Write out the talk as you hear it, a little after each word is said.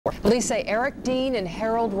Police say Eric Dean and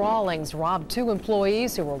Harold Rawlings robbed two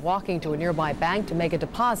employees who were walking to a nearby bank to make a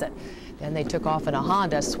deposit. Then they took off in a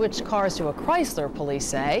Honda, switched cars to a Chrysler, police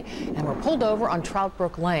say, and were pulled over on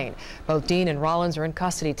Troutbrook Lane. Both Dean and Rawlings are in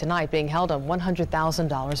custody tonight, being held on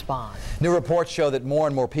 $100,000 bond. New reports show that more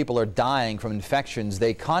and more people are dying from infections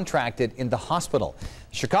they contracted in the hospital.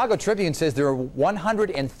 The Chicago Tribune says there are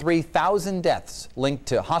 103,000 deaths linked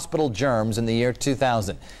to hospital germs in the year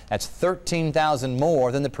 2000. That's 13,000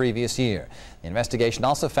 more than the previous year. The investigation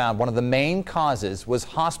also found one of the main causes was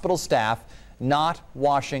hospital staff not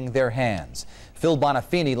washing their hands. Phil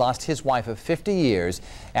Bonafini lost his wife of 50 years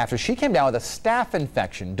after she came down with a staph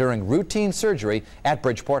infection during routine surgery at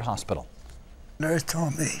Bridgeport Hospital. The nurse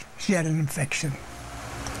told me she had an infection.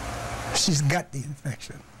 She's got the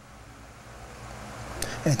infection.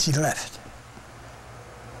 And she left.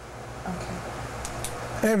 Okay.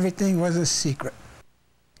 Everything was a secret.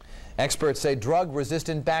 Experts say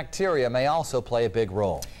drug-resistant bacteria may also play a big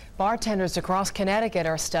role. Bartenders across Connecticut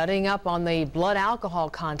are studying up on the blood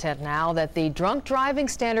alcohol content now that the drunk driving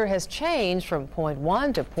standard has changed from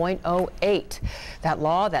 0.1 to 0.08.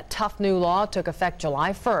 That tough new law, took effect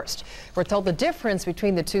July 1st. We're told the difference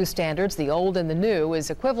between the two standards, the old and the new,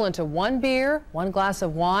 is equivalent to 1 beer, 1 glass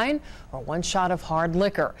of wine, or 1 shot of hard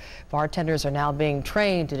liquor. Bartenders are now being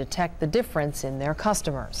trained to detect the difference in their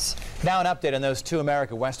customers. Now an update on those 2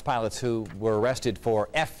 America West pilots who were arrested for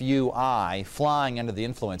FUI, flying under the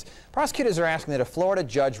influence. Prosecutors are asking that a Florida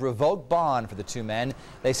judge revoke bond for the 2 men.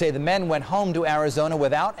 They say the men went home to Arizona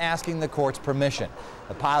without asking the court's permission.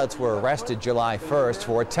 The pilots were arrested July 1st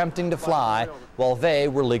for attempting to fly while they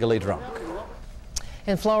were legally drunk.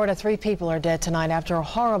 In Florida, 3 people are dead tonight after a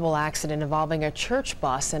horrible accident involving a church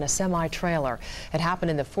bus and a semi-trailer. It happened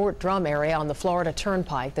in the Fort Drum area on the Florida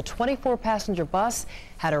Turnpike. The 24-passenger bus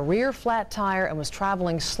had a rear flat tire and was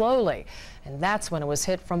traveling slowly. And that's when it was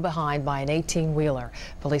hit from behind by an 18-wheeler.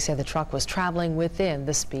 Police say the truck was traveling within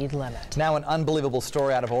the speed limit. Now an unbelievable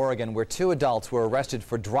story out of Oregon where 2 adults were arrested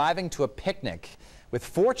for driving to a picnic with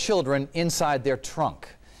 4 children inside their trunk.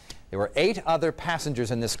 There were 8 other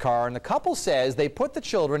passengers in this car, and the couple says they put the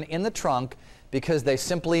children in the trunk because they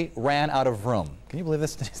simply ran out of room. Can you believe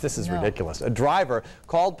this? This is ridiculous. A driver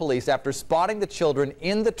called police after spotting the children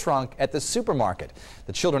in the trunk at the supermarket.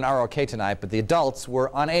 The children are okay tonight, but the adults were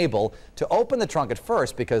unable to open the trunk at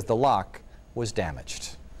first because the lock was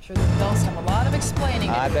damaged. I'm sure the adults have a lot of explaining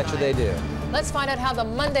to do. I bet you they do. Let's find out how the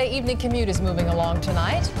Monday evening commute is moving along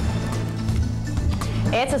tonight.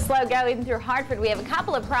 It's a slow go even through Hartford. We have a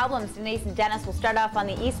couple of problems. Denise and Dennis will start off on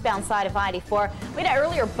the eastbound side of I-84. We had an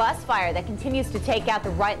earlier bus fire that continues to take out the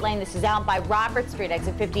right lane. This is out by Robert Street,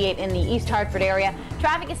 exit 58 in the East Hartford area.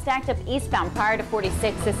 Traffic is stacked up eastbound prior to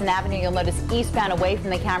 46 Sisson Avenue. You'll notice eastbound away from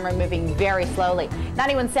the camera moving very slowly.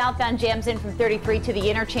 91 southbound jams in from 33 to the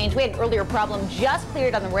interchange. We had an earlier problem just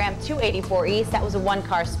cleared on the ramp to 84 East. That was a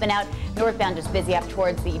 1-car spin out. Northbound just busy up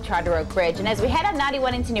towards the Charter Oak Bridge. And as we head on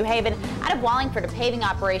 91 into New Haven, out of Wallingford, a paving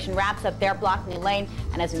operation wraps up there, blocking the lane.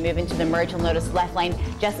 And as we move into the merge, you'll notice left lane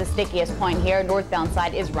just the stickiest point here. Northbound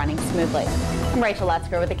side is running smoothly. I'm Rachel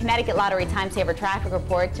Lutzker with the Connecticut Lottery Time Saver Traffic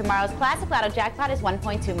Report. Tomorrow's Classic Lotto jackpot is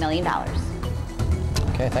 $1.2 million.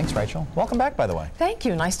 Okay, thanks, Rachel. Welcome back, by the way. Thank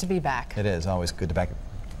you. Nice to be back. It is always good to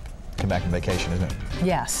come back from vacation, isn't it?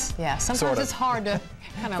 Yes, yes. Sometimes it's hard to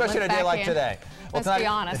kind of especially on a day like today. Well, let's be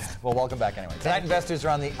honest. Well, welcome back anyway. Tonight, investors are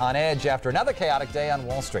on edge after another chaotic day on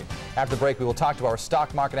Wall Street. After the break, we will talk to our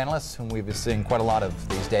stock market analyst, whom we've been seeing quite a lot of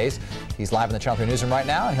these days. He's live in the Channel 3 newsroom right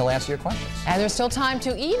now, and he'll answer your questions. And there's still time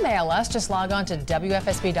to email us. Just log on to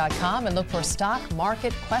WFSB.com and look for stock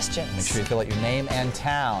market questions. Make sure you fill out your name and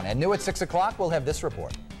town. And new at 6 o'clock, we'll have this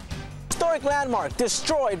report. Historic landmark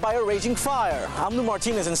destroyed by a raging fire. I'm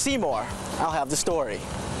Martinez in Seymour. I'll have the story.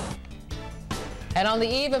 And on the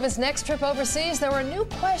eve of his next trip overseas, there were new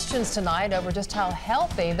questions tonight over just how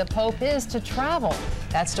healthy the Pope is to travel.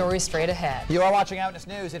 That story straight ahead. You are watching Eyewitness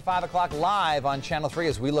News at 5 o'clock live on Channel 3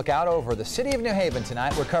 as we look out over the city of New Haven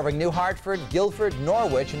tonight. We're covering New Hartford, Guilford,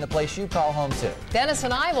 Norwich, and the place you call home too. Dennis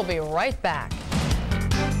and I will be right back.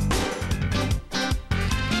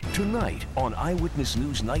 Tonight on Eyewitness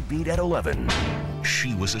News Nightbeat at 11.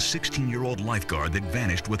 She was a 16-year-old lifeguard that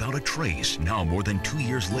vanished without a trace. Now, more than 2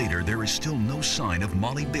 years later, there is still no sign of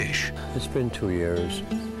Molly Bish. It's been 2 years,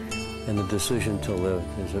 and the decision to live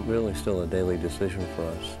is really still a daily decision for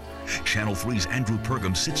us. Channel 3's Andrew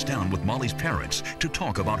Pergam sits down with Molly's parents to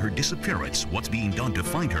talk about her disappearance, what's being done to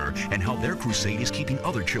find her, and how their crusade is keeping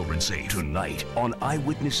other children safe. Tonight on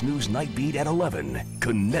Eyewitness News Nightbeat at 11,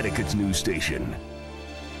 Connecticut's news station.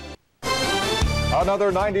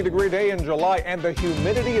 Another 90-degree day in July, and the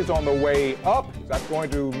humidity is on the way up. Is that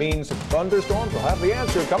going to mean some thunderstorms? We'll have the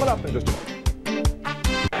answer coming up in just a moment.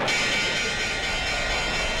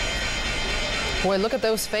 Boy, look at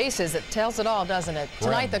those faces. It tells it all, doesn't it?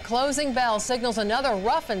 Tonight, the closing bell signals another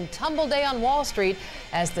rough and tumble day on Wall Street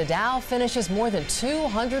as the Dow finishes more than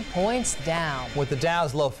 200 points down. With the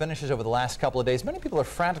Dow's low finishes over the last couple of days, many people are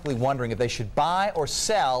frantically wondering if they should buy or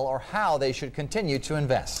sell or how they should continue to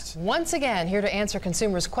invest. Once again, here to answer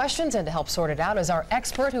consumers' questions and to help sort it out is our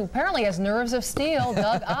expert who apparently has nerves of steel,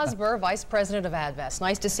 Doug Osber, Vice President of Advest.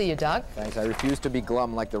 Nice to see you, Doug. Thanks. I refuse to be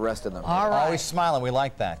glum like the rest of them. All right. Always smiling. We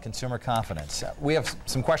like that. Consumer confidence. We have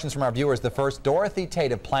some questions from our viewers. The first, Dorothy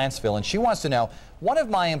Tate of Plantsville, and she wants to know, one of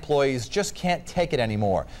my employees just can't take it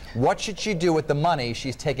anymore. What should she do with the money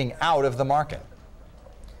she's taking out of the market?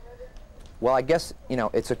 Well, I guess, you know,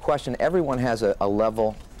 it's a question. Everyone has a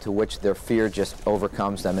level to which their fear just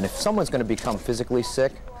overcomes them. And if someone's going to become physically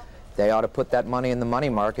sick, they ought to put that money in the money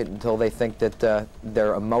market until they think that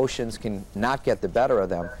their emotions can not get the better of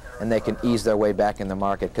them and they can ease their way back in the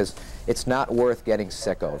market, because it's not worth getting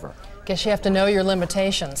sick over. Guess you have to know your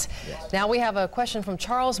limitations. Yes. Now we have a question from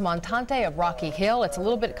Charles Montante of Rocky Hill. It's a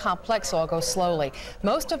little bit complex, so I'll go slowly.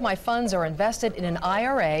 Most of my funds are invested in an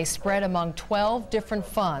IRA spread among 12 different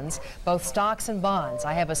funds, both stocks and bonds.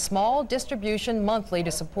 I have a small distribution monthly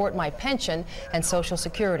to support my pension and Social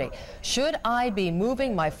Security. Should I be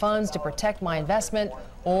moving my funds to protect my investment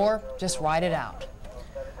or just ride it out?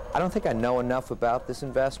 I don't think I know enough about this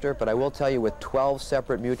investor, but I will tell you, with 12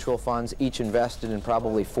 separate mutual funds, each invested in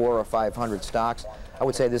probably 400 or 500 stocks, I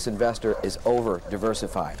would say this investor is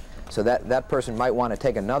over-diversified. So that person might want to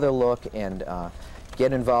take another look and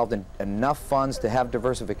get involved in enough funds to have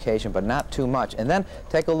diversification, but not too much. And then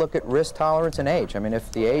take a look at risk tolerance and age. I mean, if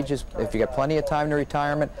you get plenty of time to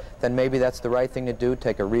retirement, then maybe that's the right thing to do.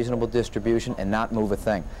 Take a reasonable distribution and not move a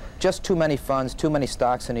thing. Just too many funds, too many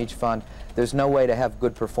stocks in each fund. There's no way to have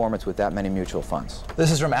good performance with that many mutual funds.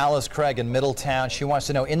 This is from Alice Craig in Middletown. She wants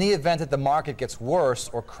to know, in the event that the market gets worse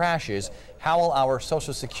or crashes, how will our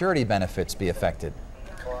Social Security benefits be affected?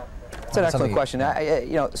 That's an excellent question.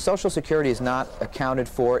 You know, Social Security is not accounted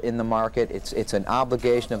for in the market. It's an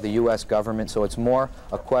obligation of the U.S. government, so it's more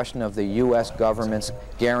a question of the U.S. government's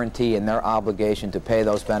guarantee and their obligation to pay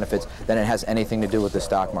those benefits than it has anything to do with the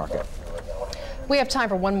stock market. We have time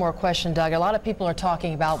for one more question, Doug. A lot of people are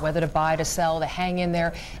talking about whether to buy, to sell, to hang in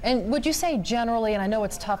there. And would you say generally, and I know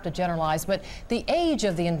it's tough to generalize, but the age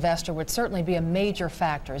of the investor would certainly be a major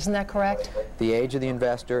factor. Isn't that correct? The age of the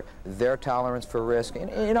investor, their tolerance for risk. And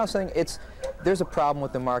you know something, there's a problem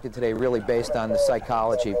with the market today really based on the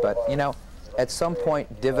psychology, but you know, at some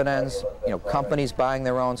point, dividends, you know, companies buying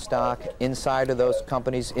their own stock, inside of those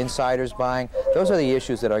companies, insiders buying, those are the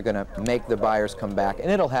issues that are going to make the buyers come back,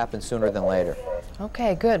 and it'll happen sooner than later.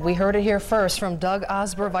 Okay, good. We heard it here first from Doug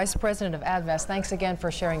Osber, Vice President of Advest. Thanks again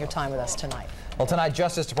for sharing your time with us tonight. Well, tonight,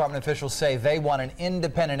 Justice Department officials say they want an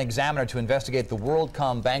independent examiner to investigate the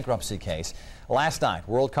WorldCom bankruptcy case. Last night,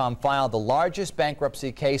 WorldCom filed the largest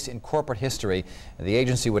bankruptcy case in corporate history. The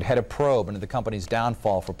agency would head a probe into the company's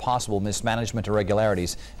downfall for possible mismanagement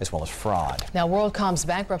irregularities as well as fraud. Now, WorldCom's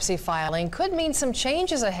bankruptcy filing could mean some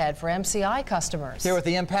changes ahead for MCI customers. Here with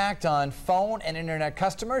the impact on phone and internet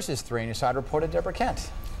customers is 3 News Side reporter Deborah Kent.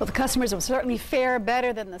 Well, the customers will certainly fare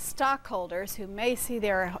better than the stockholders who may see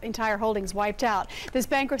their entire holdings wiped out. This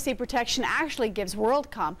bankruptcy protection actually gives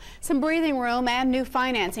WorldCom some breathing room and new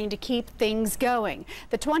financing to keep things going.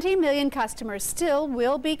 The 20 million customers still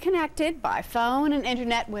will be connected by phone and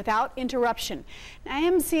internet without interruption. Now,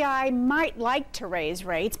 MCI might like to raise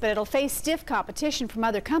rates, but it'll face stiff competition from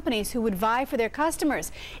other companies who would vie for their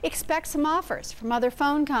customers. Expect some offers from other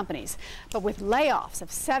phone companies. But with layoffs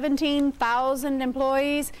of 17,000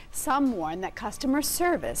 employees, some warn that customer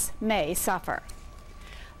service may suffer.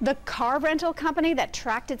 The car rental company that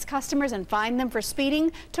tracked its customers and fined them for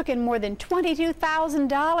speeding took in more than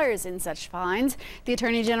 $22,000 in such fines. The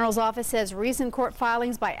Attorney General's office says recent court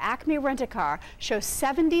filings by Acme Rent-A-Car show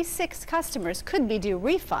 76 customers could be due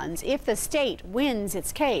refunds if the state wins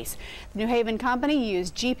its case. The New Haven company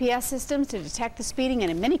used GPS systems to detect the speeding and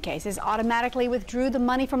in many cases automatically withdrew the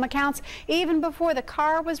money from accounts even before the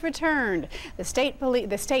car was returned. The state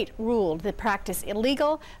ruled the practice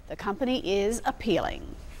illegal. The company is appealing.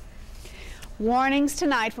 Warnings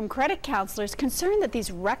tonight from credit counselors concerned that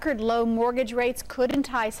these record low mortgage rates could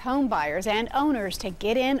entice home buyers and owners to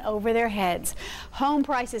get in over their heads. Home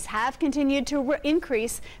prices have continued to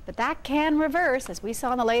increase, but that can reverse, as we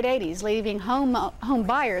saw in the late 80s, leaving home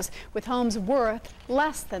buyers with homes worth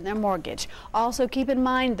less than their mortgage. Also keep in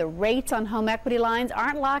mind the rates on home equity lines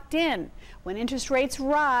aren't locked in. When interest rates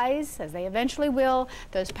rise, as they eventually will,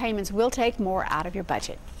 those payments will take more out of your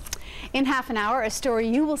budget. In half an hour, a story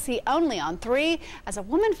you will see only on 3 as a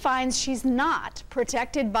woman finds she's not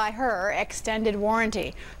protected by her extended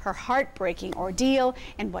warranty. Her heartbreaking ordeal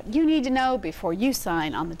and what you need to know before you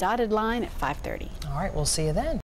sign on the dotted line at 5:30. All right, we'll see you then.